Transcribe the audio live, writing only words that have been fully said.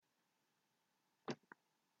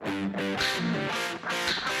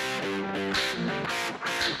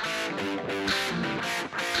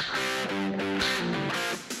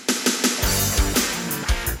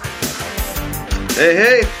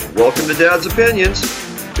Hey, welcome to Dad's Opinions.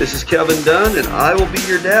 This is Kevin Dunn, and I will be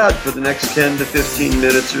your dad for the next 10 to 15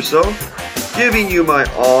 minutes or so, giving you my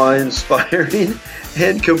awe-inspiring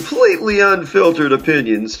and completely unfiltered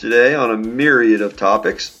opinions today on a myriad of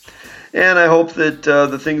topics. And I hope that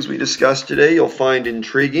the things we discuss today you'll find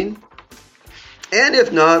intriguing. And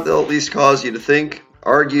if not, they'll at least cause you to think,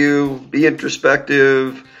 argue, be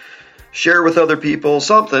introspective, share with other people,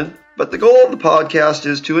 something. But the goal of the podcast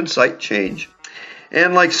is to incite change.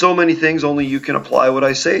 And like so many things, only you can apply what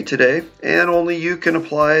I say today, and only you can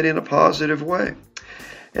apply it in a positive way.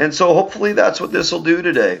 And so hopefully that's what this will do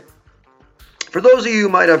today. For those of you who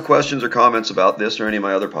might have questions or comments about this or any of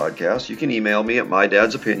my other podcasts, you can email me at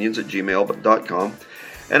mydadsopinions@gmail.com,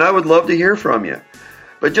 and I would love to hear from you.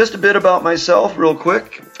 But just a bit about myself real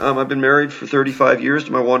quick. I've been married for 35 years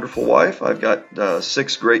to my wonderful wife. I've got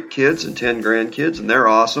 6 great kids and 10 grandkids, and they're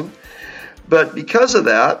awesome. But because of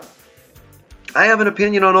that, I have an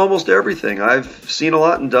opinion on almost everything. I've seen a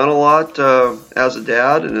lot and done a lot as a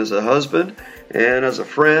dad and as a husband and as a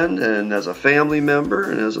friend and as a family member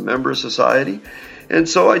and as a member of society. And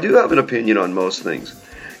so I do have an opinion on most things.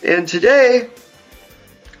 And today,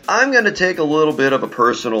 I'm going to take a little bit of a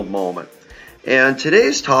personal moment. And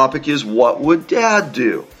today's topic is, what would Dad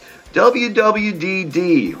do?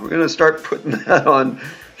 WWDD. We're going to start putting that on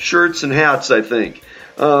shirts and hats, I think.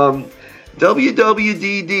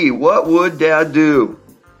 WWDD, what would Dad do?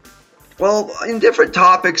 Well, in different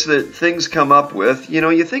topics that things come up with,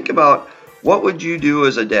 you think about, what would you do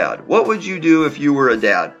as a dad? What would you do if you were a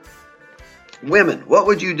dad? Women, what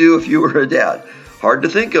would you do if you were a dad? Hard to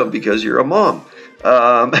think of because you're a mom,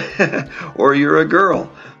 or you're a girl,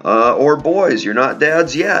 or boys, you're not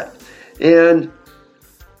dads yet. And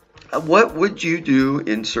what would you do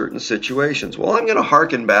in certain situations? Well, I'm going to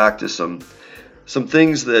harken back to some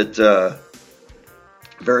things that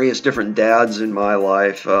various different dads in my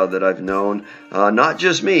life that I've known, not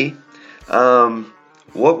just me,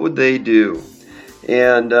 what would they do?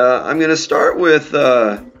 And I'm going to start with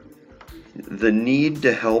the need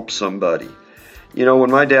to help somebody.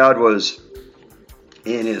 When my dad was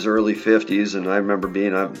in his early 50s, and I remember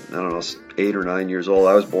being, 8 or 9 years old.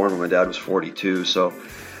 I was born when my dad was 42, so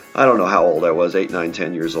I don't know how old I was, 8, 9,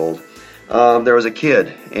 10 years old. There was a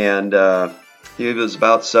kid, and he was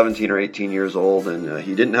about 17 or 18 years old, and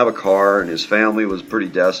he didn't have a car, and his family was pretty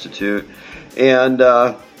destitute. And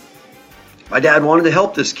my dad wanted to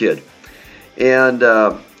help this kid. And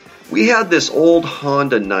we had this old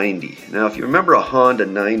Honda 90. Now, if you remember a Honda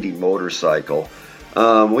 90 motorcycle,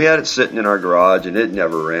 we had it sitting in our garage, and it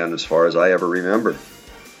never ran as far as I ever remember.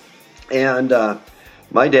 And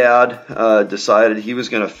my dad decided he was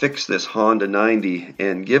going to fix this Honda 90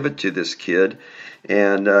 and give it to this kid.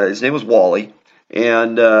 And his name was Wally.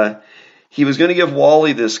 And he was going to give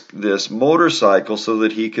Wally this motorcycle so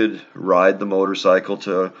that he could ride the motorcycle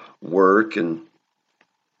to work and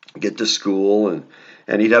get to school,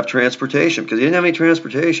 and he'd have transportation, because he didn't have any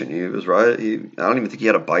transportation. I don't even think he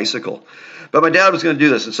had a bicycle. But my dad was going to do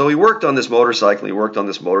this, and so he worked on this motorcycle.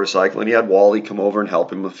 And he had Wally come over and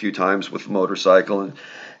help him a few times with the motorcycle,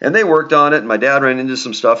 and they worked on it. And my dad ran into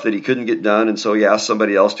some stuff that he couldn't get done, and so he asked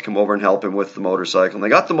somebody else to come over and help him with the motorcycle. And they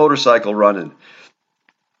got the motorcycle running.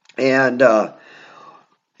 And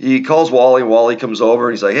he calls Wally, and Wally comes over,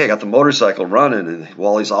 and he's like, "Hey, I got the motorcycle running." And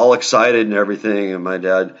Wally's all excited and everything. And my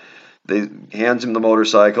dad, they hands him the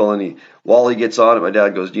motorcycle, and Wally gets on it. My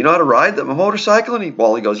dad goes, "Do you know how to ride the motorcycle?" And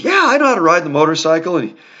Wally goes, "Yeah, I know how to ride the motorcycle."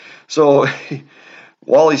 So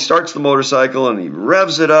Wally starts the motorcycle, and he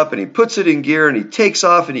revs it up, and he puts it in gear, and he takes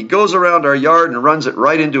off, and he goes around our yard and runs it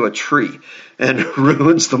right into a tree and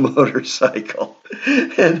ruins the motorcycle.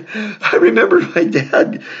 And I remember my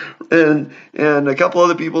dad and a couple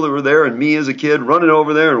other people that were there, and me as a kid running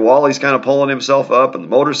over there, and Wally's kind of pulling himself up, and the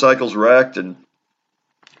motorcycle's wrecked, and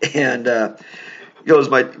my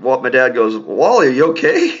dad goes, "Wally, are you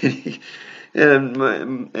okay?"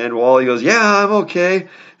 And Wally goes, "Yeah, I'm okay."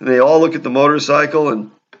 And they all look at the motorcycle,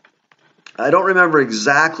 and I don't remember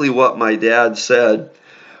exactly what my dad said,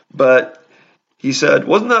 but he said,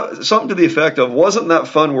 "Wasn't that something to the effect of, wasn't that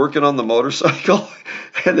fun working on the motorcycle?"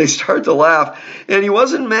 And they start to laugh, and he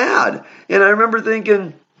wasn't mad. And I remember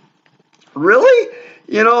thinking, really?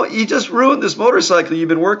 You just ruined this motorcycle you've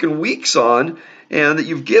been working weeks on, and that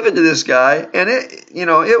you've given to this guy, and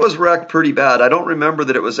it was wrecked pretty bad. I don't remember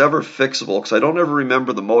that it was ever fixable, because I don't ever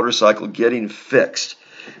remember the motorcycle getting fixed.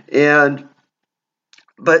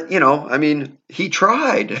 But he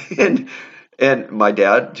tried, and my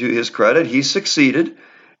dad, to his credit, he succeeded.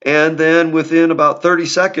 And then within about 30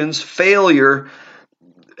 seconds, failure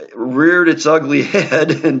reared its ugly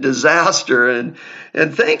head in disaster. And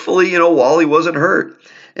thankfully, Wally wasn't hurt.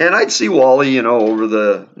 And I'd see Wally, over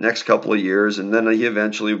the next couple of years, and then he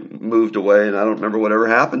eventually moved away, and I don't remember whatever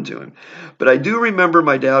happened to him. But I do remember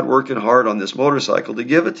my dad working hard on this motorcycle to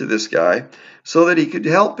give it to this guy so that he could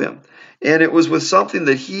help him. And it was with something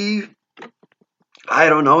that I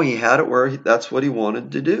don't know, he had it where that's what he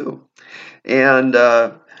wanted to do. And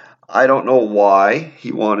I don't know why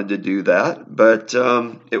he wanted to do that, but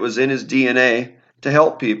it was in his DNA to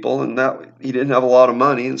help people, and that he didn't have a lot of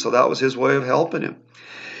money, and so that was his way of helping him.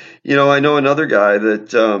 I know another guy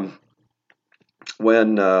that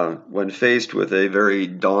when faced with a very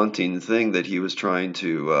daunting thing that he was trying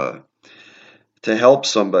to help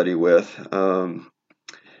somebody with,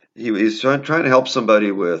 he was trying to help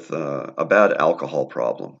somebody with a bad alcohol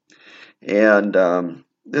problem, and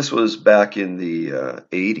this was back in the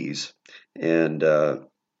 80s, and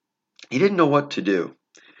he didn't know what to do.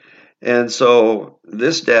 And so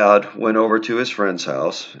this dad went over to his friend's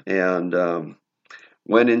house and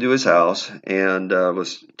went into his house and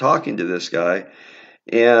was talking to this guy.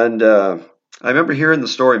 And I remember hearing the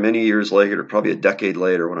story many years later, probably a decade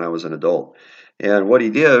later when I was an adult. And what he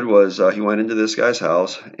did was he went into this guy's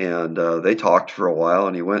house and they talked for a while,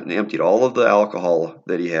 and he went and emptied all of the alcohol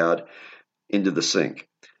that he had into the sink.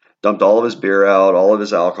 Dumped all of his beer out, all of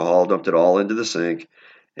his alcohol, dumped it all into the sink,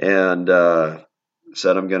 and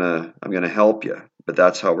said, I'm gonna help you, but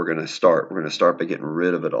that's how we're gonna start. We're gonna start by getting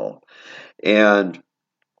rid of it all. And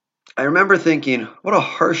I remember thinking, what a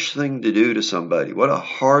harsh thing to do to somebody, what a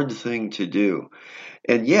hard thing to do.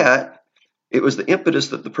 And yet, it was the impetus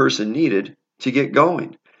that the person needed to get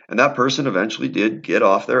going. And that person eventually did get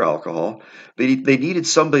off their alcohol, but they needed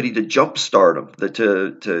somebody to jumpstart them,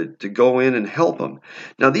 to go in and help them.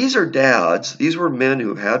 Now, these are dads, these were men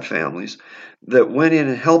who had families that went in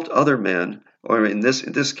and helped other men, or in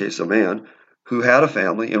this case, a man who had a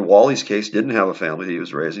family. In Wally's case, didn't have a family that he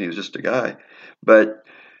was raising, he was just a guy, but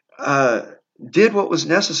did what was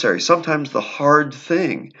necessary, sometimes the hard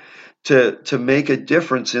thing, to make a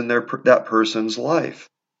difference in that person's life.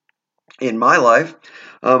 In my life,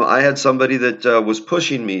 I had somebody that was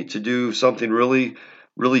pushing me to do something really,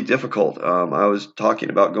 really difficult. I was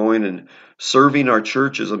talking about going and serving our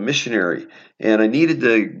church as a missionary, and I needed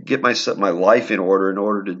to get my life in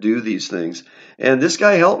order to do these things. And this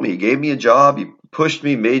guy helped me, gave me a job, he pushed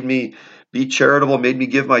me, made me be charitable, made me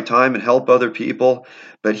give my time and help other people.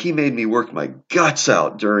 But he made me work my guts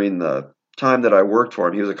out during the time that I worked for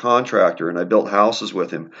him. He was a contractor, and I built houses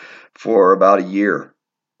with him for about a year.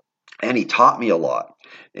 And he taught me a lot.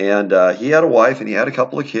 And he had a wife and he had a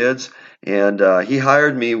couple of kids, and he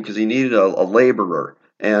hired me because he needed a laborer.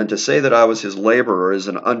 And to say that I was his laborer is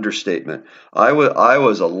an understatement. I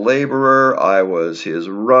was a laborer. I was his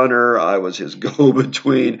runner. I was his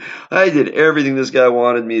go-between. I did everything this guy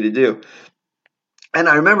wanted me to do. And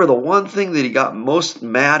I remember the one thing that he got most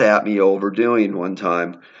mad at me over doing one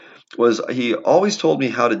time was he always told me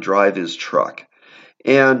how to drive his truck.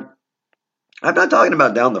 And I'm not talking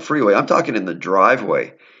about down the freeway. I'm talking in the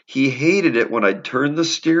driveway. He hated it when I'd turn the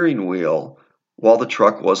steering wheel while the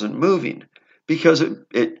truck wasn't moving, because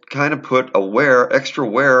it kind of put extra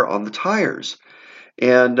wear on the tires.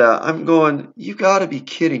 And I'm going, you got to be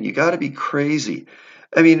kidding. You got to be crazy.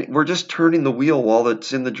 I mean, we're just turning the wheel while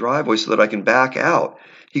it's in the driveway so that I can back out.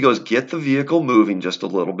 He goes, get the vehicle moving just a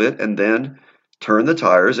little bit and then turn the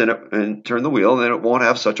tires and turn the wheel, and then it won't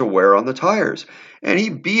have such a wear on the tires. And he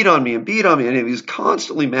beat on me, and he was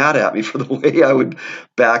constantly mad at me for the way I would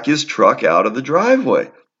back his truck out of the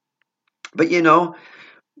driveway. But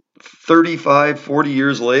 35, 40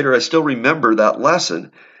 years later, I still remember that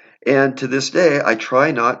lesson. And to this day, I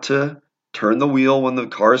try not to turn the wheel when the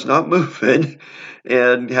car's not moving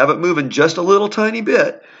and have it moving just a little tiny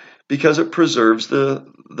bit, because it preserves the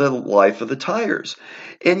life of the tires.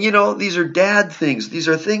 And these are dad things. These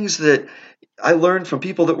are things that I learned from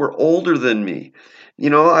people that were older than me.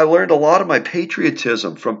 I learned a lot of my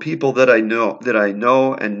patriotism from people that I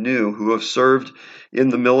know and knew who have served in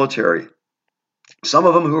the military. Some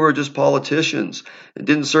of them who were just politicians and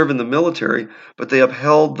didn't serve in the military, but they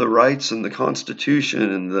upheld the rights and the Constitution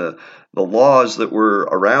and the laws that were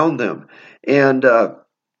around them. And I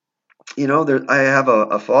have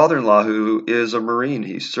a father-in-law who is a Marine.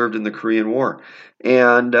 He served in the Korean War,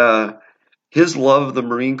 and his love of the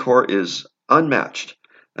Marine Corps is unmatched.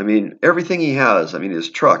 I mean, everything he has, his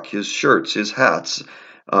truck, his shirts, his hats,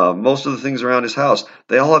 most of the things around his house,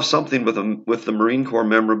 they all have something with the Marine Corps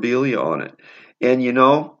memorabilia on it. And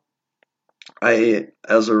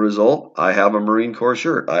As a result, I have a Marine Corps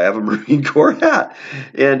shirt. I have a Marine Corps hat.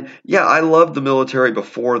 And yeah, I loved the military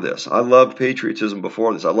before this. I loved patriotism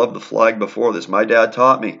before this. I loved the flag before this. My dad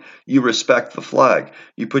taught me, you respect the flag.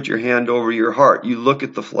 You put your hand over your heart. You look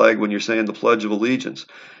at the flag when you're saying the Pledge of Allegiance.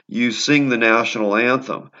 You sing the national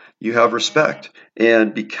anthem. You have respect.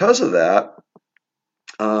 And because of that,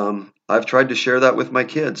 I've tried to share that with my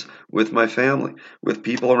kids, with my family, with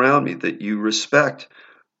people around me, that you respect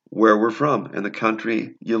where we're from and the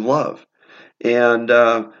country you love, and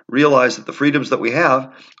realize that the freedoms that we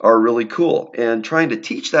have are really cool. And trying to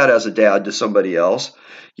teach that as a dad to somebody else,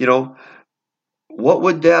 what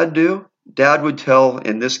would dad do? Dad would tell,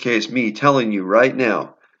 in this case, me telling you right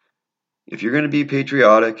now, if you're going to be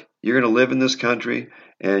patriotic, you're going to live in this country,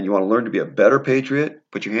 and you want to learn to be a better patriot,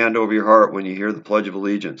 put your hand over your heart when you hear the Pledge of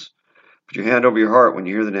Allegiance. Put your hand over your heart when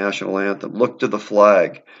you hear the national anthem. Look to the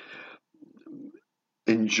flag.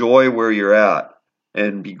 Enjoy where you're at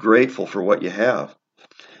and be grateful for what you have.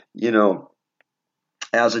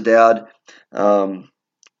 As a dad,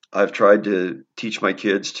 I've tried to teach my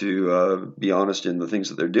kids to be honest in the things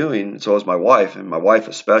that they're doing. So has my wife, and my wife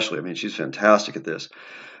especially. I mean, she's fantastic at this.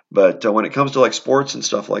 But when it comes to like sports and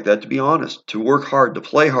stuff like that, to be honest, to work hard, to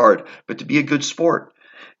play hard, but to be a good sport.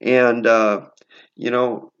 And,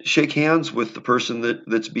 shake hands with the person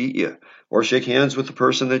that's beat you, or shake hands with the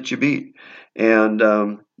person that you beat.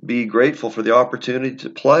 And be grateful for the opportunity to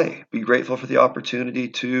play. Be grateful for the opportunity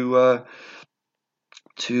to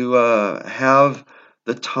have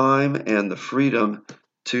the time and the freedom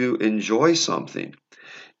to enjoy something.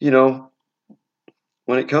 When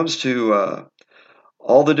it comes to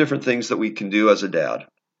all the different things that we can do as a dad,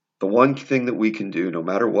 the one thing that we can do, no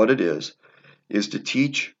matter what it is to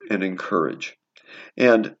teach and encourage.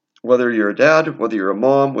 And whether you're a dad, whether you're a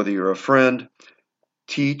mom, whether you're a friend,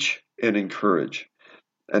 teach and encourage.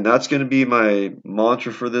 And that's going to be my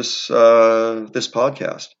mantra for this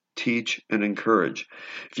podcast. Teach and encourage.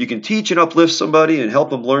 If you can teach and uplift somebody and help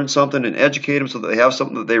them learn something and educate them so that they have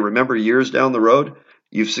something that they remember years down the road,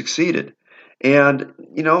 you've succeeded. And,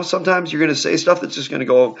 sometimes you're going to say stuff that's just going to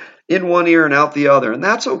go in one ear and out the other, and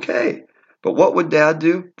that's okay. But what would dad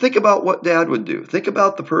do? Think about what dad would do. Think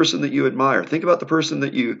about the person that you admire. Think about the person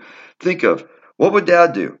that you think of. What would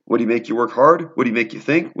dad do? Would he make you work hard? Would he make you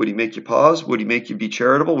think? Would he make you pause? Would he make you be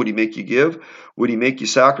charitable? Would he make you give? Would he make you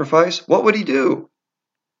sacrifice? What would he do?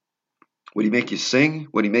 Would he make you sing?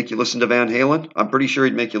 Would he make you listen to Van Halen? I'm pretty sure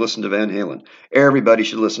he'd make you listen to Van Halen. Everybody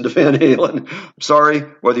should listen to Van Halen. I'm sorry,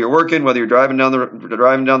 whether you're working, whether you're driving down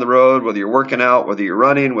the road, whether you're working out, whether you're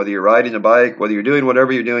running, whether you're riding a bike, whether you're doing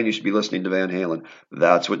whatever you're doing, you should be listening to Van Halen.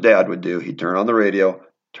 That's what dad would do. He'd turn on the radio,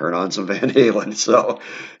 turn on some Van Halen. So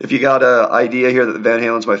if you got an idea here that Van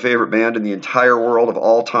Halen's my favorite band in the entire world of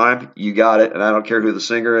all time, you got it. And I don't care who the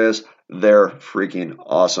singer is. They're freaking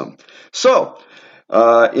awesome. So,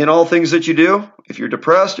 in all things that you do, if you're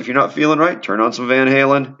depressed, if you're not feeling right, turn on some Van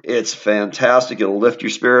Halen. It's fantastic. It'll lift your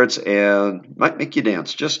spirits and might make you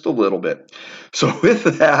dance just a little bit. So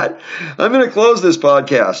with that, I'm going to close this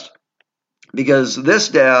podcast because this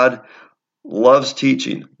dad loves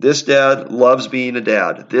teaching. This dad loves being a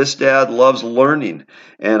dad. This dad loves learning.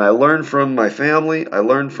 And I learn from my family. I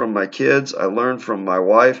learn from my kids. I learn from my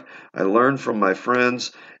wife. I learn from my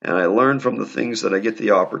friends. And I learn from the things that I get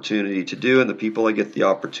the opportunity to do and the people I get the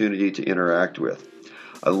opportunity to interact with.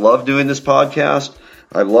 I love doing this podcast.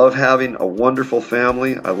 I love having a wonderful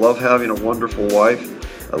family. I love having a wonderful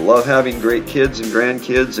wife. I love having great kids and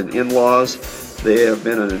grandkids and in-laws. They have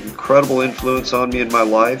been an incredible influence on me in my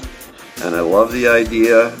life. And I love the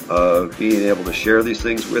idea of being able to share these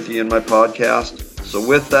things with you in my podcast. So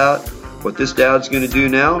with that, what this dad's going to do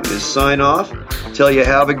now is sign off, tell you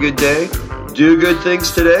have a good day, do good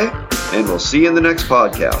things today, and we'll see you in the next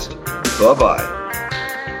podcast. Bye-bye.